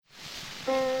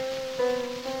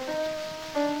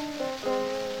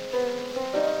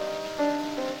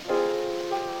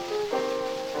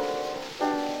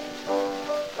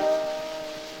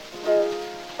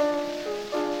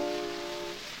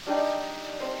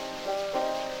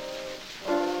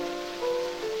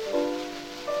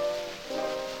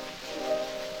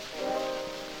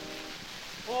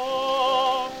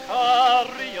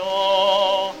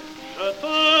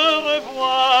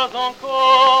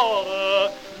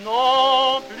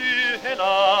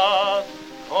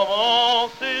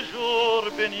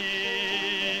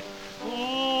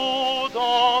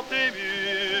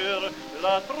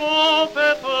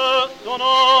trompette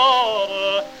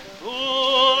sonore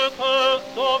pour te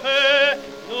sauver,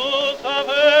 nous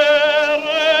avait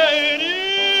réunis.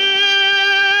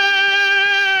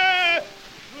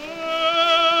 Je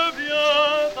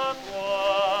viens à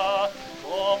toi,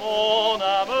 oh mon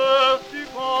âme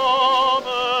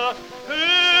succombe,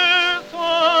 et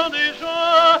sans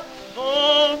déjà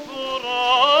son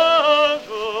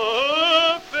courage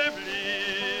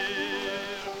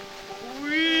faiblir.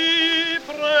 Oui,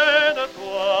 près de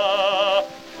toi,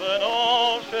 venons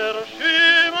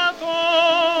chercher ma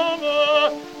tombe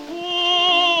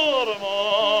pour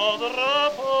mon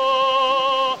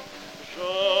drapeau.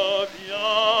 Je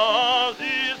viens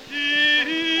ici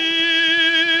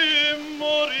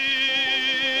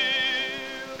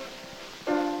mourir.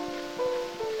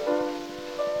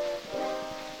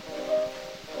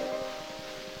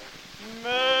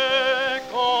 Mes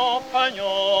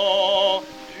compagnons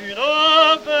d'une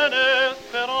vaine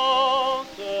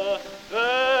espérance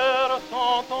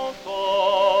versant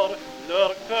encore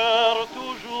leur cœur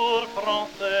toujours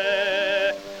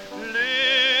français,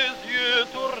 les yeux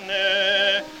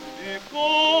tournés du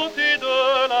côté de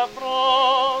la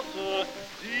France,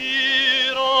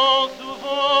 diront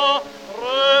souvent: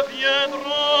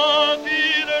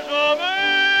 reviendront-ils jamais?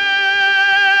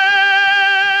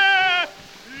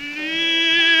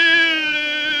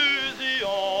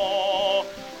 L'illusion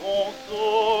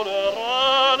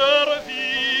consolera leur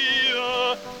vie,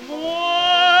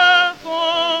 moi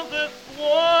sans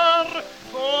espoir,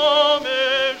 quand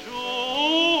mes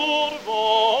jours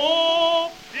vont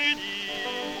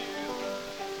finir.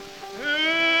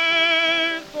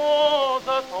 Et sans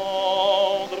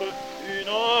attendre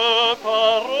une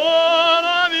parole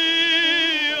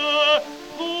amie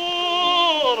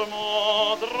pour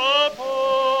mon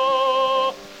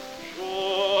drapeau, je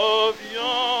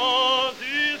viens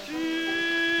ici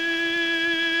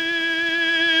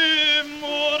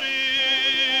mourir.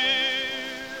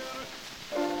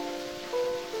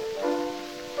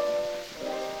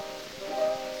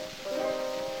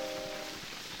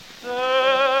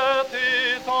 Cet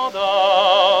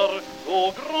étendard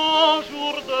au grand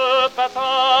jour de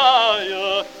bataille,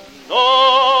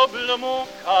 noble mon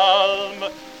calme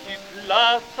qui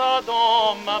plaça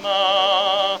dans ma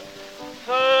main.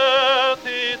 Cet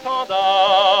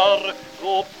étendard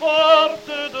aux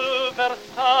portes de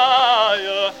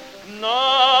Versailles,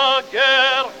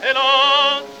 naguère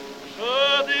hélas, je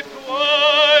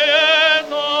déployais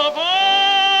en vain.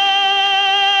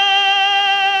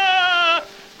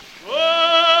 Je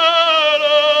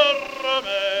le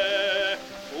remets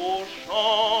aux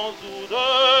champs ou de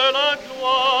la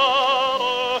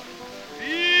gloire,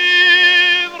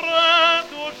 vivre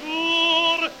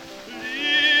toujours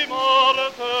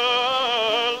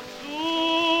l'immortel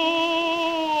souvenir.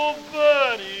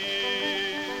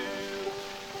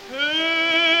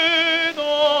 Et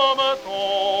dans ma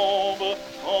tombe,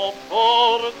 en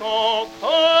portant